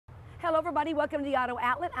Hello everybody, welcome to the Auto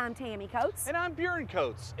Outlet. I'm Tammy Coates. And I'm Buren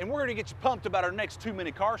Coates, and we're going to get you pumped about our next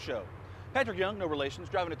 2-minute car show. Patrick Young, no relations,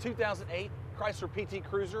 driving a 2008 Chrysler PT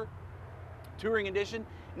Cruiser, Touring Edition,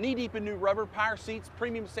 knee-deep in new rubber, power seats,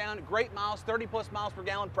 premium sound, great miles, 30+ miles per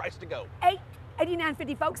gallon, price to go.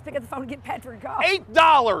 $89.50 folks, pick up the phone and get Patrick a call.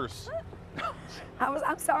 $8!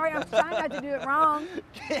 I'm sorry, I'm trying not to do it wrong.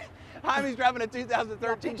 Jaime's driving a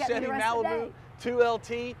 2013 Chevy Malibu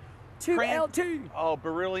 2LT. 2LT. Oh,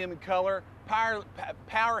 beryllium in color,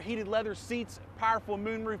 power heated leather seats, powerful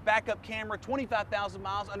moonroof, backup camera, 25,000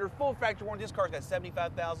 miles under full factory warranty. This car's got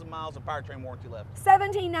 75,000 miles of powertrain warranty left.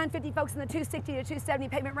 $17,950 folks in the 260 to 270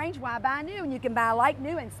 payment range. Why buy new? And you can buy like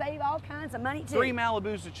new and save all kinds of money too. 3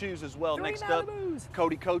 Malibus to choose as well. Three Next Malibus. up,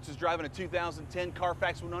 Cody Coates is driving a 2010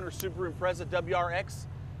 Carfax 100 Subaru Impreza WRX.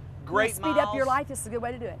 Great Speed miles. up your life. This is a good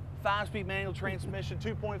way to do it. 5-speed manual transmission,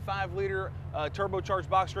 2.5 liter turbocharged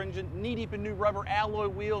boxer engine, knee-deep in new rubber alloy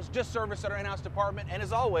wheels, just serviced at our in-house department, and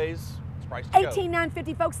as always, it's priced to go.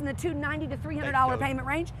 $18,950 folks in the $290 to $300 payment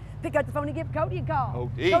range. Pick up the phone and give Cody a call.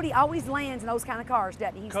 Cody. Cody always lands in those kind of cars,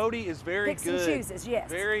 doesn't he? Cody is very picks and good. chooses, yes.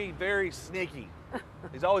 Very, very sneaky.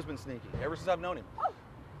 He's always been sneaky, ever since I've known him. Oh,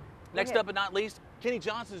 Next up but not least, Kenny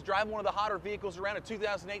Johnson is driving one of the hotter vehicles around, a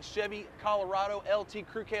 2008 Chevy Colorado LT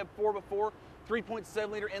Crew Cab 4x4, 3.7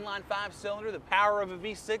 liter inline 5-cylinder, the power of a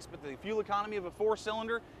V6, but the fuel economy of a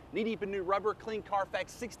 4-cylinder, knee-deep in new rubber, clean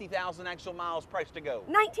Carfax, 60,000 actual miles, price to go.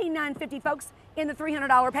 $19,950 folks in the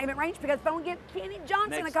 $300 payment range. Pick up the phone and give Kenny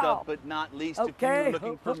Johnson a call. Next up but not least, if you're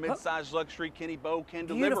looking for mid-size luxury, Kenny Bo can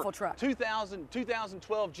deliver. Beautiful truck.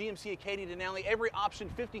 2012 GMC Acadia Denali, every option,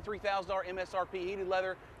 $53,000 MSRP, heated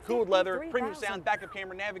leather, cooled leather, premium sound, backup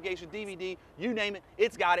camera, navigation, DVD, you name it,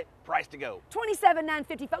 it's got it, price to go.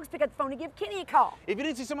 $27,950 folks, pick up the phone and give Kenny a call. If you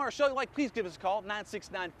didn't see some of our show you like, please give us a call,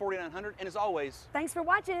 969-4900, and as always, Thanks for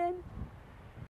watching.